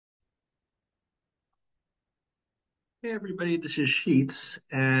Hey everybody, this is Sheets,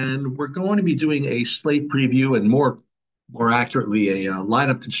 and we're going to be doing a slate preview and more accurately, a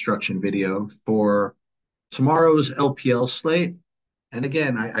lineup construction video for tomorrow's LPL slate. And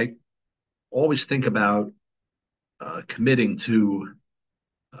again, I always think about committing to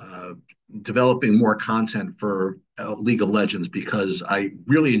uh, developing more content for League of Legends because I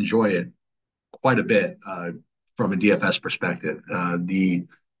really enjoy it quite a bit from a DFS perspective.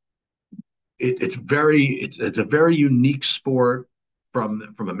 It's a very unique sport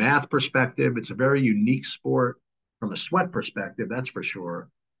from a math perspective. It's a very unique sport from a sweat perspective, that's for sure.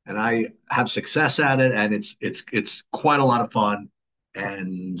 And I have success at it, and it's quite a lot of fun.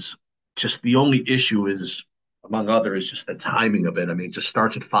 And just the only issue is, among others, just the timing of it. I mean, it just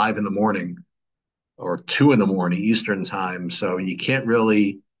starts at 5 in the morning or 2 in the morning Eastern time, so you can't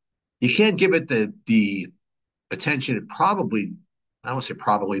give it the attention it probably, I don't want to say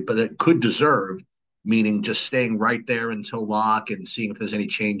probably, but it could deserve, meaning just staying right there until lock and seeing if there's any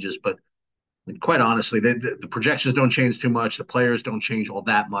changes. But quite honestly, the projections don't change too much. The players don't change all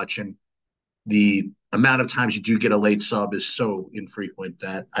that much. And the amount of times you do get a late sub is so infrequent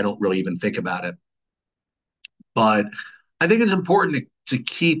that I don't really even think about it. But I think it's important to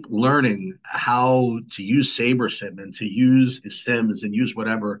keep learning how to use SaberSim and to use Sims and use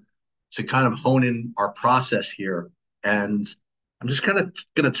whatever to kind of hone in our process here. And I'm just kind of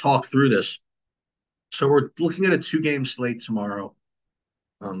going to talk through this. So we're looking at a two-game slate tomorrow.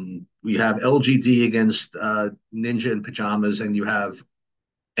 We have LGD against Ninja in Pajamas, and you have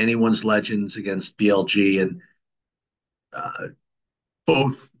Anyone's Legends against BLG, and uh,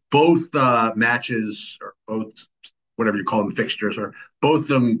 both matches or both whatever you call them fixtures or both of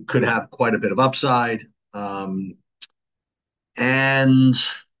them could have quite a bit of upside. And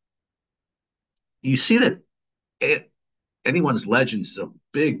you see that it, Anyone's Legends is a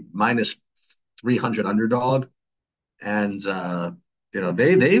big minus 300 underdog, and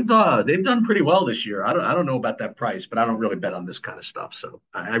they've done pretty well this year. I don't know about that price, but I don't really bet on this kind of stuff. So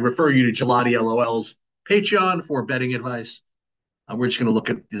I refer you to Gelati LOL's Patreon for betting advice. We're just going to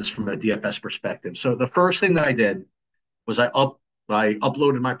look at this from a DFS perspective. So the first thing that I did was I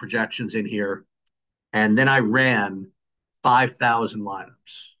uploaded my projections in here, and then I ran 5,000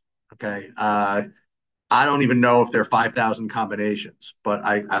 lineups. Okay, I don't even know if there are 5,000 combinations, but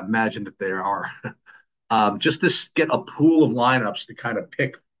I imagine that there are. Just to get a pool of lineups to kind of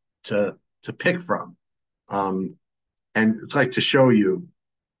pick from, um, and it's like to show you,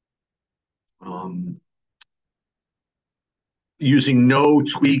 um, using no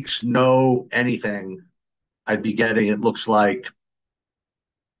tweaks, no anything. I'd be getting, it looks like,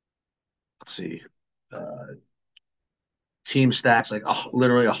 let's see, uh, team stacks like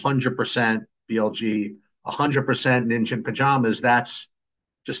literally 100% BLG, 100% Ninja in Pajamas. That's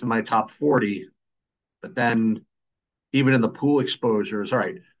just in my top 40. But then even in the pool exposures, all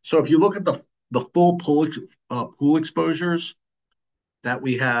right. So if you look at the full pool exposures that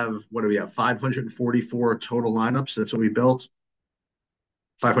we have, what do we have? 544 total lineups. That's what we built.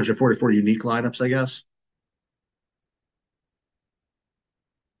 544 unique lineups, I guess.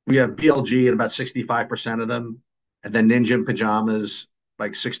 We have BLG in about 65% of them, and then Ninja in Pajamas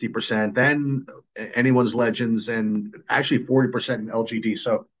like 60%. Then Anyone's Legends and actually 40% in LGD.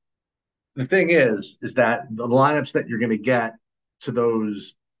 So the thing is that the lineups that you're going to get to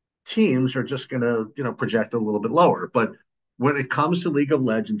those teams are just going to, project a little bit lower. But when it comes to League of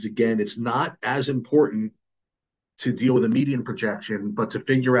Legends, again, it's not as important to deal with a median projection, but to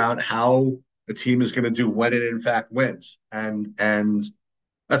figure out how a team is going to do when it in fact wins. And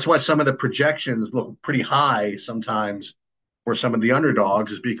that's why some of the projections look pretty high sometimes for some of the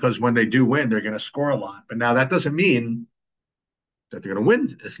underdogs, is because when they do win, they're going to score a lot. But now that doesn't mean that they're going to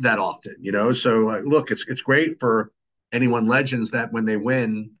win that often. So look, it's great for anyone legends that when they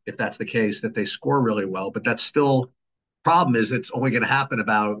win, if that's the case, that they score really well. But that's still problem is it's only going to happen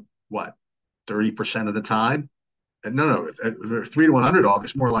about what 30% of the time. And no, the 3-1 underdog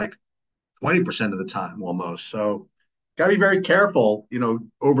is more like 20% of the time almost. So got to be very careful,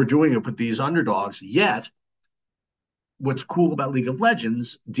 overdoing it with these underdogs. Yet, what's cool about League of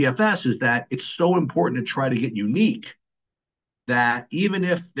Legends DFS is that it's so important to try to get unique that even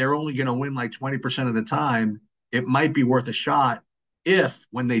if they're only going to win like 20% of the time, it might be worth a shot if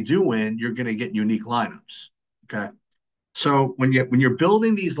when they do win, you're going to get unique lineups. Okay. So when you're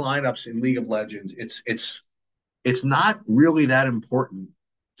building these lineups in League of Legends, it's not really that important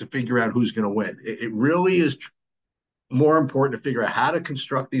to figure out who's going to win. It really is more important to figure out how to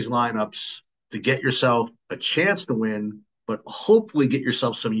construct these lineups to get yourself a chance to win, but hopefully get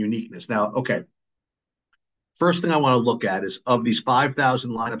yourself some uniqueness. Now, okay, first thing I want to look at is of these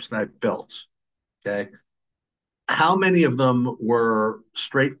 5,000 lineups that I've built, okay, how many of them were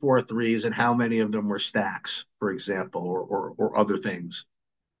straight 4 threes and how many of them were stacks, for example, or other things.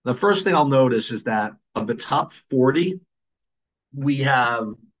 The first thing I'll notice is that of the top 40, we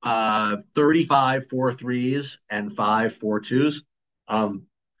have 35 4 threes and 5 4 twos. Um,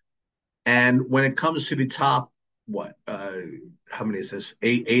 and when it comes to the top, what, how many is this?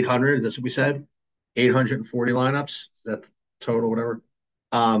 800, that's what we said? 840 lineups, is that total, whatever.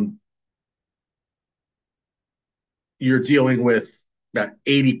 Um, you're dealing with about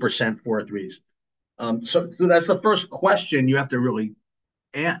 80% 4 threes. So that's the first question you have to really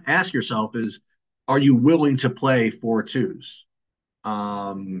ask yourself is, are you willing to play 4 twos?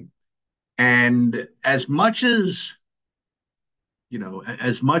 Um, and as much as,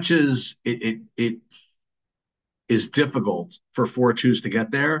 as much as it is difficult for 4 twos to get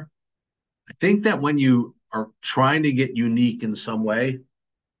there, I think that when you are trying to get unique in some way,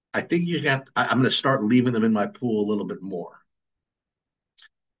 I think I'm going to start leaving them in my pool a little bit more.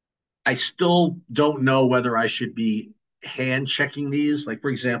 I still don't know whether I should be hand checking these. Like, for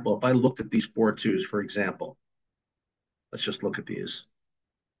example, if I looked at these 4 twos, for example, let's just look at these.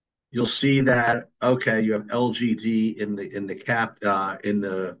 You'll see that, okay, you have LGD in the cap in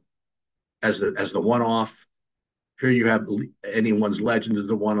the as the one off. Here you have anyone's legend as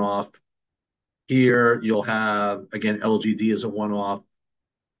the one off. Here you'll have again LGD as a one off.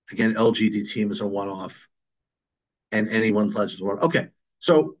 Again, LGD team is a one off, and anyone's legend is one. Okay,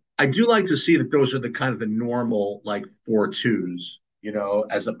 so I do like to see that those are the kind of the normal like 4 twos,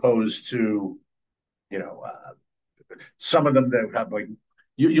 as opposed to you know some of them that have like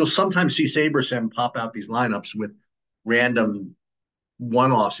you'll sometimes see SaberSim pop out these lineups with random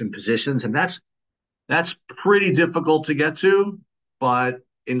one-offs in positions, and that's pretty difficult to get to. But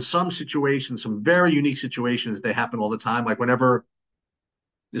in some situations, some very unique situations, they happen all the time. Like whenever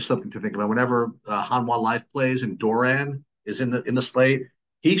there's something to think about. Whenever Hanwha Life plays and Doran is in the slate,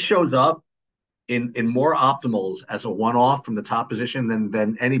 he shows up in more optimals as a one-off from the top position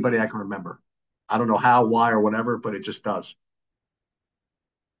than anybody I can remember. I don't know how, why, or whatever, but it just does.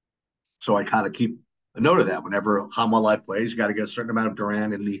 So I kind of keep a note of that. Whenever Hanwha Life plays, you got to get a certain amount of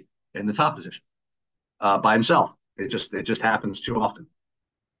Duran in the top position by himself. It just happens too often.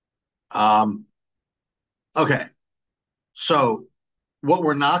 Um, okay, so what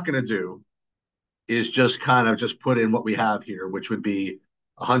we're not going to do is just kind of just put in what we have here, which would be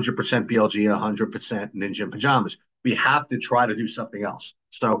 100% BLG and 100% Ninja and Pajamas. We have to try to do something else.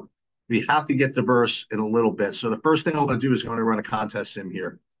 So we have to get diverse in a little bit. So the first thing I'm going to do is going to run a contest sim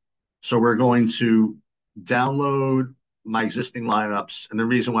here. So we're going to download my existing lineups. And the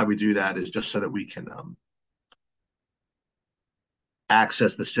reason why we do that is just so that we can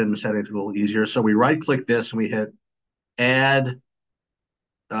access the sim settings a little easier. So we right click this and we hit add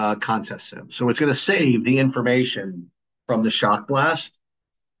contest sim. So it's going to save the information from the shock blast.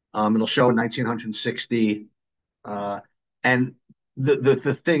 It'll show 1960. And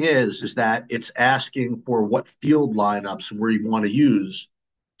the thing is that it's asking for what field lineups we want to use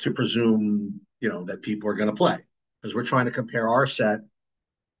to presume, that people are going to play. Because we're trying to compare our set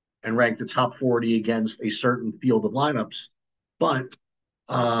and rank the top 40 against a certain field of lineups. But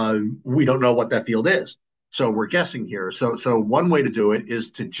we don't know what that field is. So we're guessing here. So one way to do it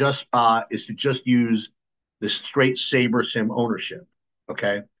is to just use the straight SaberSim ownership.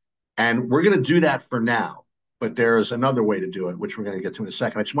 Okay. And we're going to do that for now, but there's another way to do it, which we're going to get to in a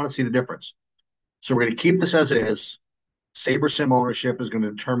second. I just want to see the difference. So we're going to keep this as it is. SaberSim ownership is going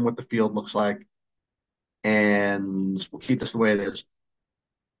to determine what the field looks like. And we'll keep this the way it is.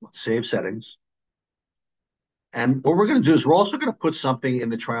 Let's save settings. And what we're going to do is we're also going to put something in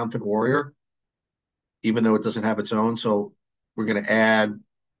the Triumphant Warrior, even though it doesn't have its own. So we're going to add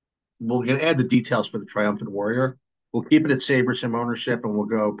the details for the Triumphant Warrior. We'll keep it at SaberSim ownership, and we'll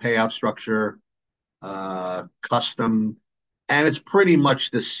go payout structure, custom, and it's pretty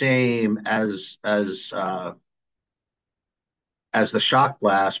much the same as the shock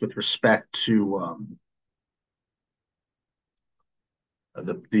blast with respect to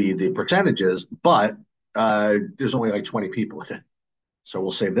the percentages, but there's only like 20 people in it. So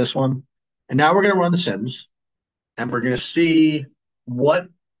we'll save this one. And now we're going to run the sims, and we're going to see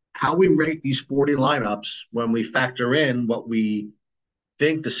how we rate these 40 lineups when we factor in what we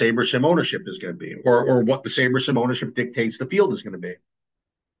think the SaberSim ownership is going to be, or what the SaberSim ownership dictates the field is going to be.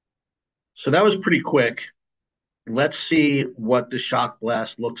 So that was pretty quick. Let's see what the shock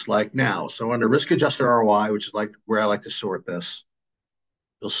blast looks like now. So under risk adjusted ROI, which is like where I like to sort this,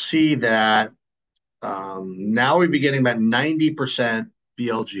 you'll see that now we'd be getting about 90%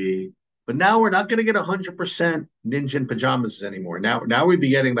 BLG, but now we're not going to get 100% Ninja and Pajamas anymore. Now we'd be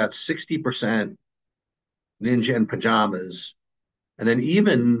getting about 60% Ninja and Pajamas, and then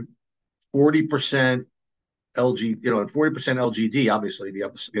even 40% LG, and 40% LGD, obviously the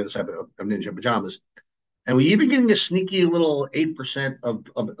other side of Ninja and Pajamas. And we even getting a sneaky little 8%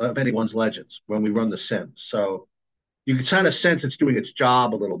 of anyone's legends when we run the Sims. So you can kind of sense it's doing its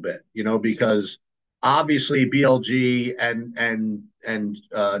job a little bit, because obviously BLG and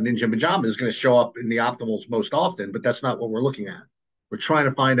Ninja Pajama is going to show up in the optimals most often, but that's not what we're looking at. We're trying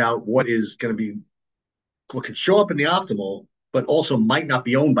to find out what can show up in the optimal, but also might not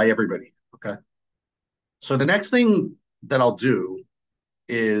be owned by everybody. Okay. So the next thing that I'll do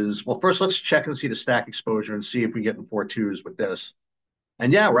is, well, first let's check and see the stack exposure and see if we get in 4 twos with this.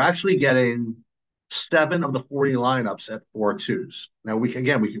 And yeah, we're actually getting 7 of the 40 lineups at 4 twos. Now we're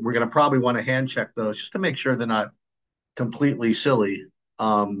going to probably want to hand check those just to make sure they're not completely silly.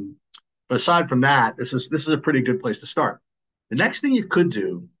 Um, but aside from that, this is a pretty good place to start. The next thing you could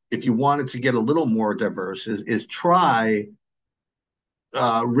do if you wanted to get a little more diverse is try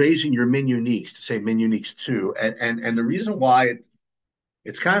raising your min uniques to say min uniques two. And the reason why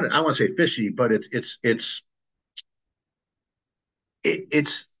it's kind of, I want to say fishy, but it's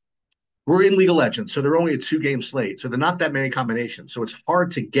we're in League of Legends, so they're only a 2 game slate, so they're not that many combinations. So it's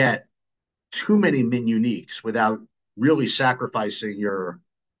hard to get too many min uniques without really sacrificing your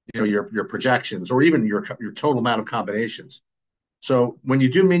projections or even your total amount of combinations. So when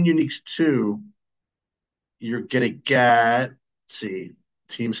you do min uniques two, you're gonna get, let's see,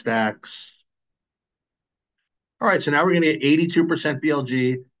 team stacks. All right, so now we're gonna get 82%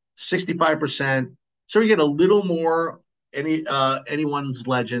 BLG, 65%. So we get a little more anyone's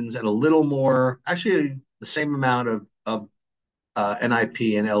legends and a little more, actually the same amount of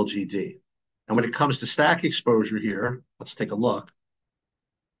NIP and LGD. And when it comes to stack exposure here, let's take a look.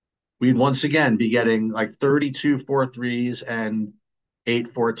 We'd once again be getting like 32 4 threes and 8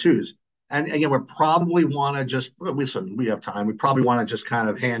 4 twos. And again, we probably want to just, we have time. We probably want to just kind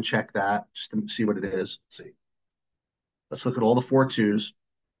of hand check that just to see what it is. Let's see. Let's look at all the 4 twos.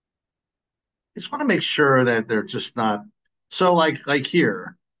 Just want to make sure that they're just not so like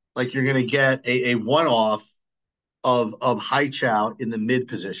here, like you're gonna get a one off of high chow in the mid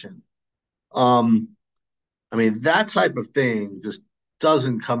position. Um, I mean, that type of thing just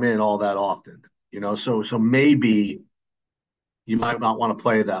doesn't come in all that often, so maybe you might not want to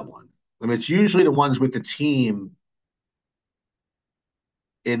play that one. I mean, it's usually the ones with the team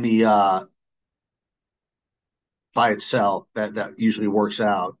in the by itself that usually works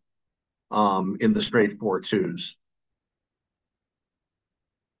out in the straight 4 twos.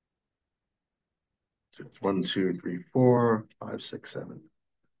 So it's 1, 2, 3, 4, 5, 6, 7.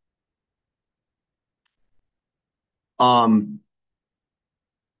 Um,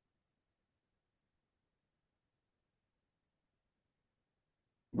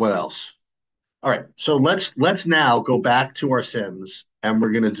 what else? All right, so let's now go back to our Sims, and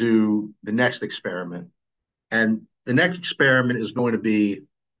we're going to do the next experiment. And the next experiment is going to be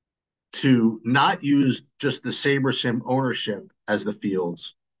to not use just the Saber Sim ownership as the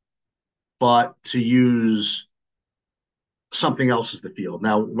fields, but to use something else as the field.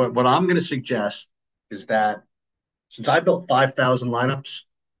 Now, what I'm going to suggest is that since I built 5,000 lineups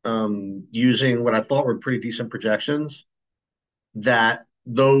using what I thought were pretty decent projections, that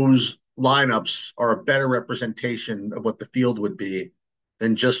those lineups are a better representation of what the field would be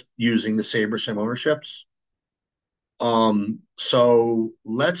than just using the Saber Sim ownerships. So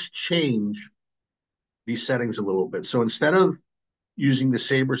let's change these settings a little bit. So instead of using the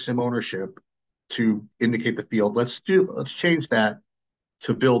Saber Sim ownership to indicate the field, let's change that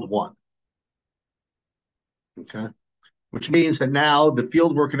to build one. Okay. Which means that now the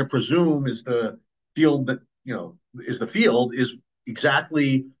field we're going to presume is the field that, is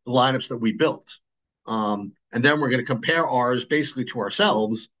exactly the lineups that we built. And then we're going to compare ours basically to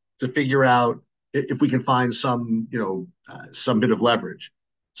ourselves to figure out if we can find some bit of leverage.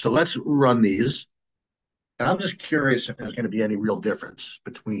 So let's run these. And I'm just curious if there's going to be any real difference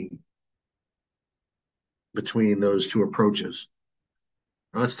between those two approaches.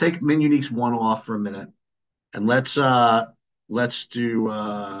 Now, let's take min uniques one off for a minute, and let's do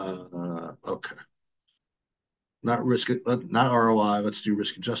okay. Not ROI. Let's do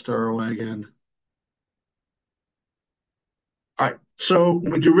risk adjusted ROI again. All right. So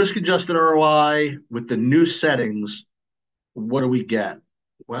when we do risk adjusted ROI with the new settings, what do we get?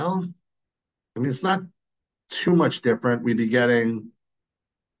 Well, I mean, it's not too much different. We'd be getting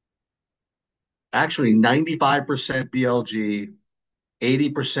actually 95% BLG,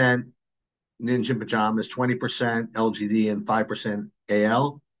 80% Ninja Pajamas, 20% LGD, and 5%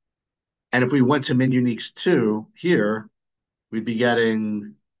 AL. And if we went to Min Uniques 2 here, we'd be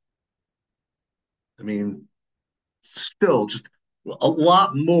getting, I mean, still just a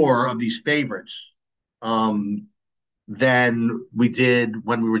lot more of these favorites um, than we did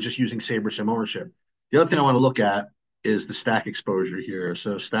when we were just using Saber Sim ownership. The other thing I want to look at is the stack exposure here.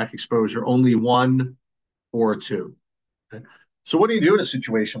 So stack exposure, only one or two. Okay. So what do you do in a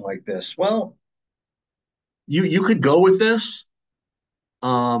situation like this? Well, you could go with this,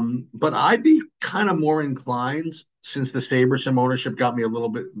 but I'd be kind of more inclined since the Saber Sim ownership got me a little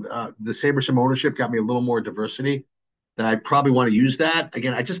bit. The Saber Sim ownership got me a little more diversity. That I probably want to use that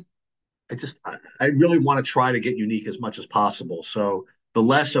again. I really want to try to get unique as much as possible. So the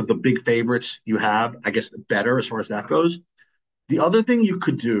less of the big favorites you have, I guess the better as far as that goes. The other thing you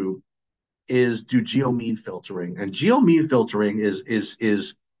could do is do geo mean filtering, and geo mean filtering is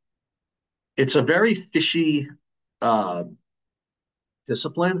it's a very fishy uh,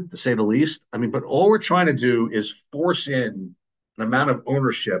 discipline to say the least. I mean, but all we're trying to do is force in an amount of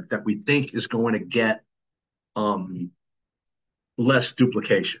ownership that we think is going to get um, less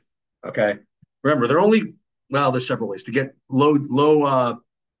duplication. Okay. Remember, there are only well, there's several ways to get low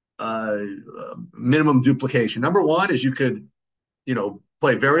uh, minimum duplication. Number one is you could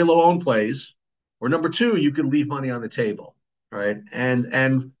play very low owned plays, or number two, you could leave money on the table, right?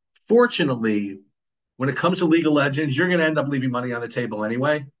 And fortunately, when it comes to League of Legends, you're going to end up leaving money on the table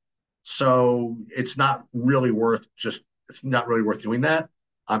anyway. So it's not really worth doing that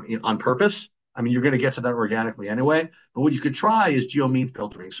on purpose. I mean, you're going to get to that organically anyway. But what you could try is geo mean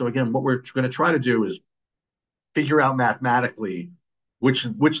filtering. So again, what we're going to try to do is figure out mathematically which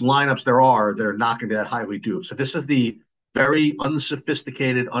lineups there are that are not going to that highly duped. So this is the very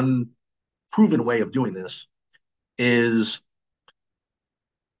unsophisticated, unproven way of doing this. Is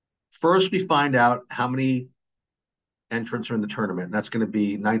first we find out how many entrants are in the tournament. And that's going to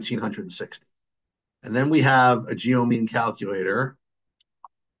be 1,960. And then we have a geo mean calculator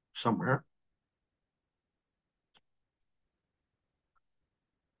somewhere.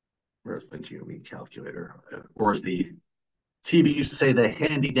 Where's my geo mean calculator? Or as the TV used to say, the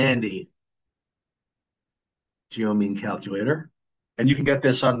handy dandy geo mean calculator. And you can get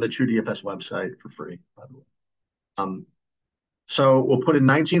this on the TrueDFS website for free, by the way. Um, so we'll put in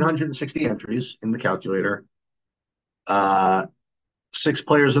 1,960 entries in the calculator, uh, six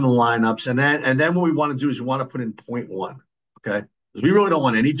players in the lineups, and then what we want to do is we want to put in point one, okay? Because we really don't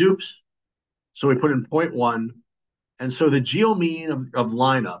want any dupes, so we put in point one, and so the geo mean of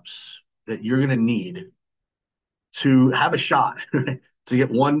lineups that you're going to need to have a shot to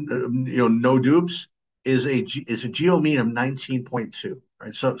get one, no dupes is a geo mean of 19.2,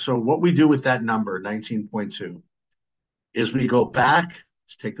 right? So what we do with that number 19.2 is we go back.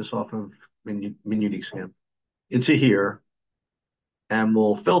 Let's take this off of min unique scan into here, and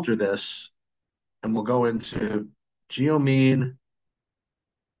we'll filter this, and we'll go into geo mean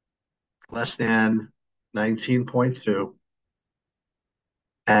less than 19.2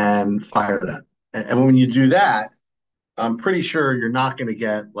 and fire that. And when you do that, I'm pretty sure you're not going to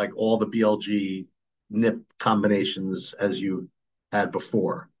get like all the BLG NIP combinations as you had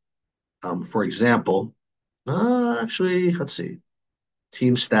before. For example, actually, let's see,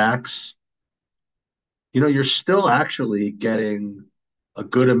 team stacks. You're still actually getting a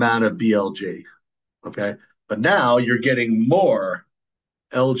good amount of BLG. Okay. But now you're getting more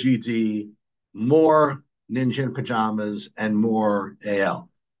LGD, more Ninja and Pajamas, and more AL.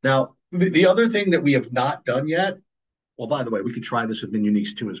 Now, the other thing that we have not done yet, well, by the way, we could try this with Min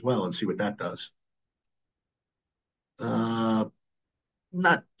Uniques too as well and see what that does. Uh,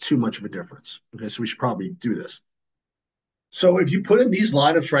 Not too much of a difference. Okay, so we should probably do this. So if you put in these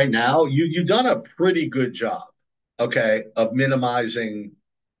lineups right now, you've done a pretty good job, okay, of minimizing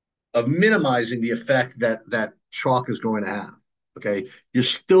the effect that chalk is going to have. Okay, you're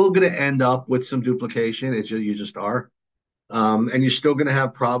still going to end up with some duplication. You just are, and you're still going to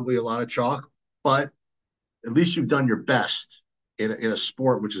have probably a lot of chalk, but at least you've done your best in a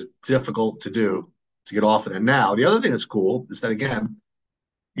sport which is difficult to do to get off of it. Now, the other thing that's cool is that again,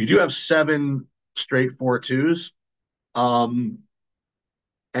 you do have seven straight 4-2s. Um,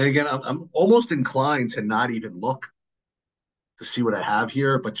 and again, I'm almost inclined to not even look to see what I have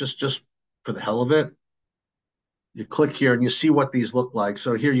here, but just for the hell of it, you click here and you see what these look like.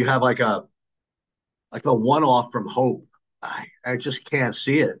 So here you have like a one off from Hope. I just can't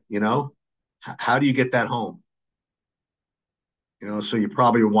see it. How do you get that home? So you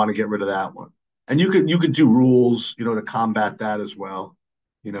probably would want to get rid of that one. And you could do rules, to combat that as well.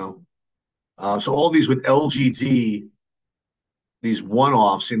 You know, so all these with LGD, these one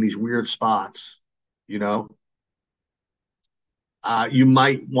offs in these weird spots, you know, you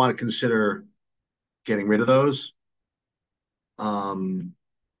might want to consider getting rid of those. Um,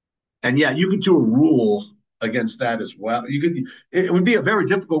 and yeah, you could do a rule against that as well. You could it would be a very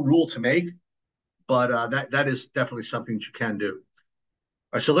difficult rule to make, but that is definitely something that you can do.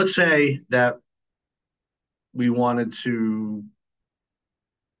 All right, so let's say that we wanted to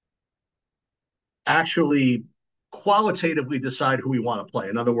actually qualitatively decide who we want to play.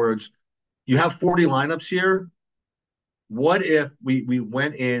 In other words, you have 40 lineups here. What if we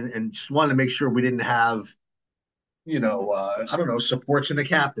went in and just wanted to make sure we didn't have, I don't know, supports in the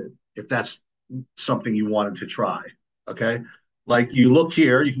captain, if that's something you wanted to try. Okay. Like you look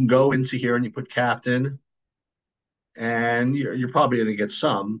here, you can go into here and you put captain, and you're probably going to get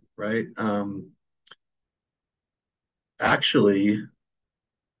some, right? Actually,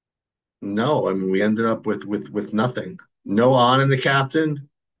 no. I mean, we ended up with nothing. No on in the captain.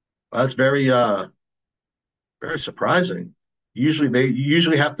 Well, that's very surprising. You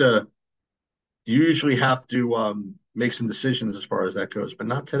usually have to make some decisions as far as that goes, but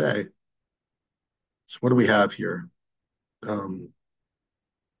not today. So what do we have here? Um,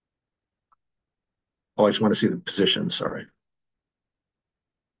 oh, I just want to see the positions. Sorry,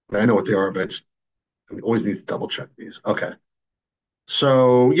 I know what they are, but I always need to double check these. Okay,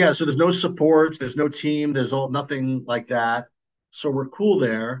 so yeah, so there's no supports, there's no team, there's all nothing like that. So we're cool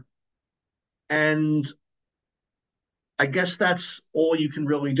there, and I guess that's all you can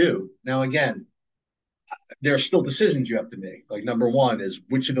really do. Now, again, there are still decisions you have to make. Like number one is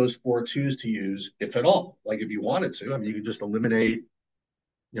which of those four twos to use, if at all. Like if you wanted to, I mean, you could just eliminate,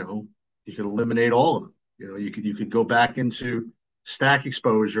 you know, you could eliminate all of them. You could go back into stack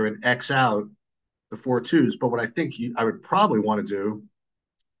exposure and X out the four twos. But what I would probably want to do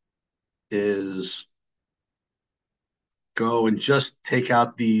is go and just take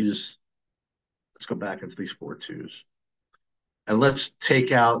out these. Let's go back into these four twos, and let's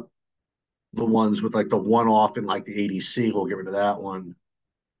take out the ones with like the one off in like the ADC. We'll get rid of that one.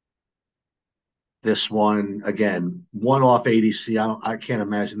 This one again, one off ADC. I can't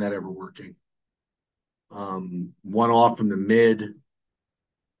imagine that ever working. One off from the mid.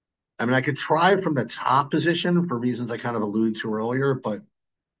 I mean, I could try from the top position for reasons I kind of alluded to earlier, but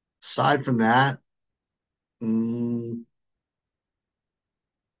aside from that, mm,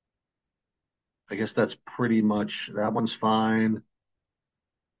 I guess that's pretty much that one's fine.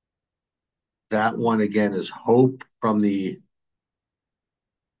 That one again is hope from the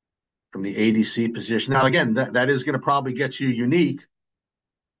ADC position. Now again, that is going to probably get you unique.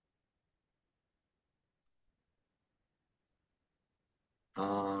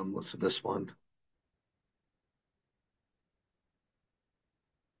 What's this one?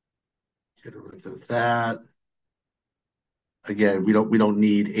 Get rid of that. Again, we don't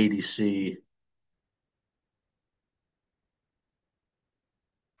need ADC.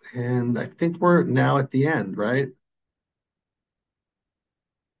 And I think we're now at the end, right?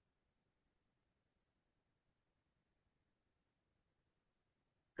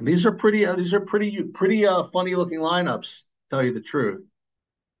 And these are pretty funny looking lineups, to tell you the truth.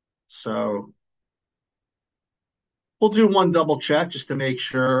 So we'll do one double check just to make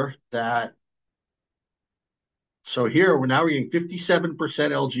sure that. So here we're getting 57%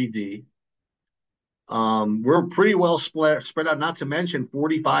 LGD. We're pretty well spread out, not to mention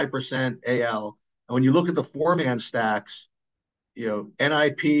 45% AL. And when you look at the four-man stacks,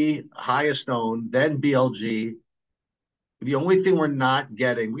 NIP, highest owned, then BLG. The only thing we're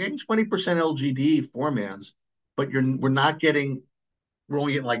getting 20% LGD four-mans, but we're only getting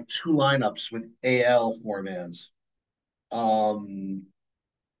like two lineups with AL four-mans. Um,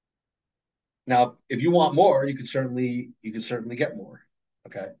 Now, if you want more, you could certainly get more.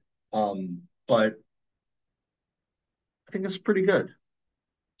 Okay. But I think that's pretty good.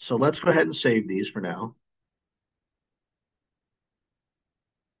 So let's go ahead and save these for now.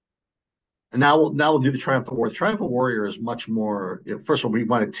 And now we'll do the Triumphant Warrior. The Triumphant Warrior is much more. First of all, we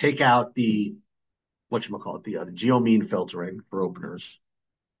want to take out the whatchamacallit, the geo mean filtering for openers.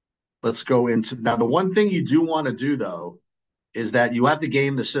 Let's go into now. The one thing you do want to do though is that you have to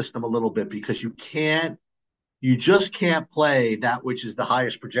game the system a little bit because you just can't play that which is the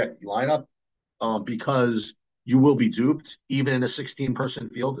highest projected lineup, because you will be duped even in a 16-person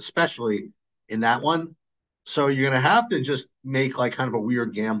field, especially in that one. So you're gonna have to just make like kind of a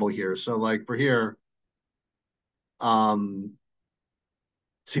weird gamble here. So like for here, um,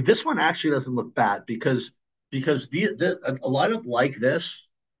 see this one actually doesn't look bad because a lineup like this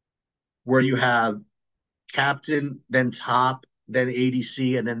where you have captain, then top, then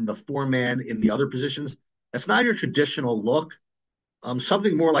ADC, and then the four-man in the other positions. That's not your traditional look.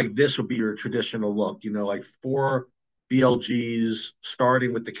 Something more like this would be your traditional look, like four BLGs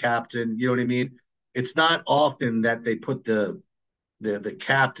starting with the captain. You know what I mean? It's not often that they put the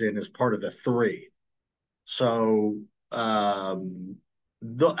captain as part of the three. So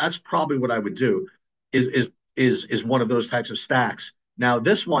that's probably what I would do. Is is is one of those types of stacks. Now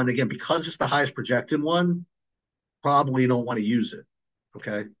this one again, because it's the highest projected one, probably don't want to use it.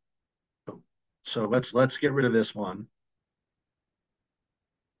 Okay, so let's get rid of this one.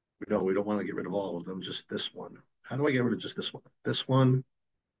 No, we don't want to get rid of all of them. Just this one. How do I get rid of just this one? This one,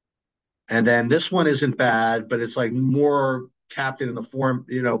 and then this one isn't bad, but it's like more captain in the form.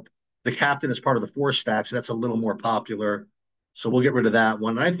 The captain is part of the four stack, so that's a little more popular. So we'll get rid of that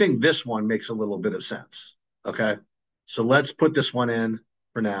one. I think this one makes a little bit of sense. Okay, so let's put this one in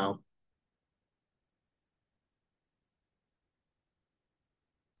for now.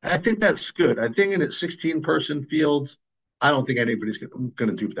 I think that's good. I think in its 16-person field, I don't think anybody's going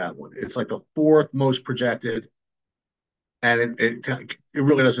to dupe that one. It's like the fourth most projected, and it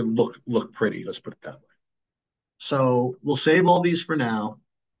really doesn't look pretty. Let's put it that way. So we'll save all these for now,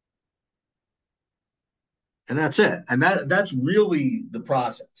 and that's it. And that's really the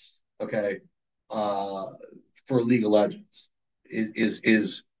process. Okay, uh, for League of Legends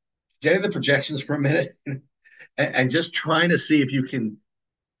is getting the projections for a minute and just trying to see if you can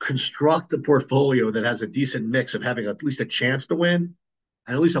construct a portfolio that has a decent mix of having at least a chance to win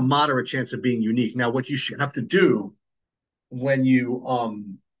and at least a moderate chance of being unique. Now, what you should have to do when you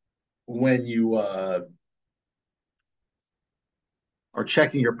are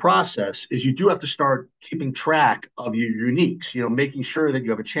checking your process is you do have to start keeping track of your uniques. Making sure that you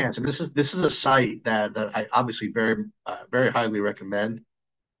have a chance. And this is a site that I obviously very highly recommend.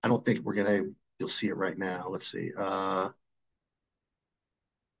 I don't think we're gonna you'll see it right now. Let's see.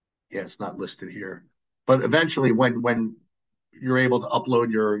 Yeah, it's not listed here. But eventually, when you're able to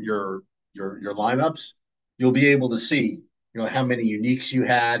upload your lineups, you'll be able to see how many uniques you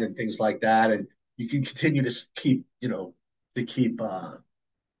had and things like that, and you can continue to keep to keep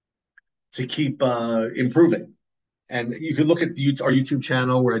improving. And you can look at our YouTube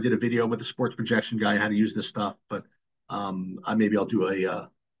channel where I did a video with the sports projection guy how to use this stuff. But maybe I'll do a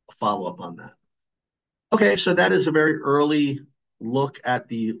follow up on that. Okay, so that is a very early look at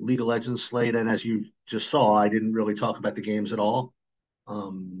the League of Legends slate, and as you just saw, I didn't really talk about the games at all.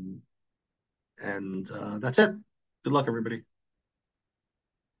 And that's it. Good luck, everybody.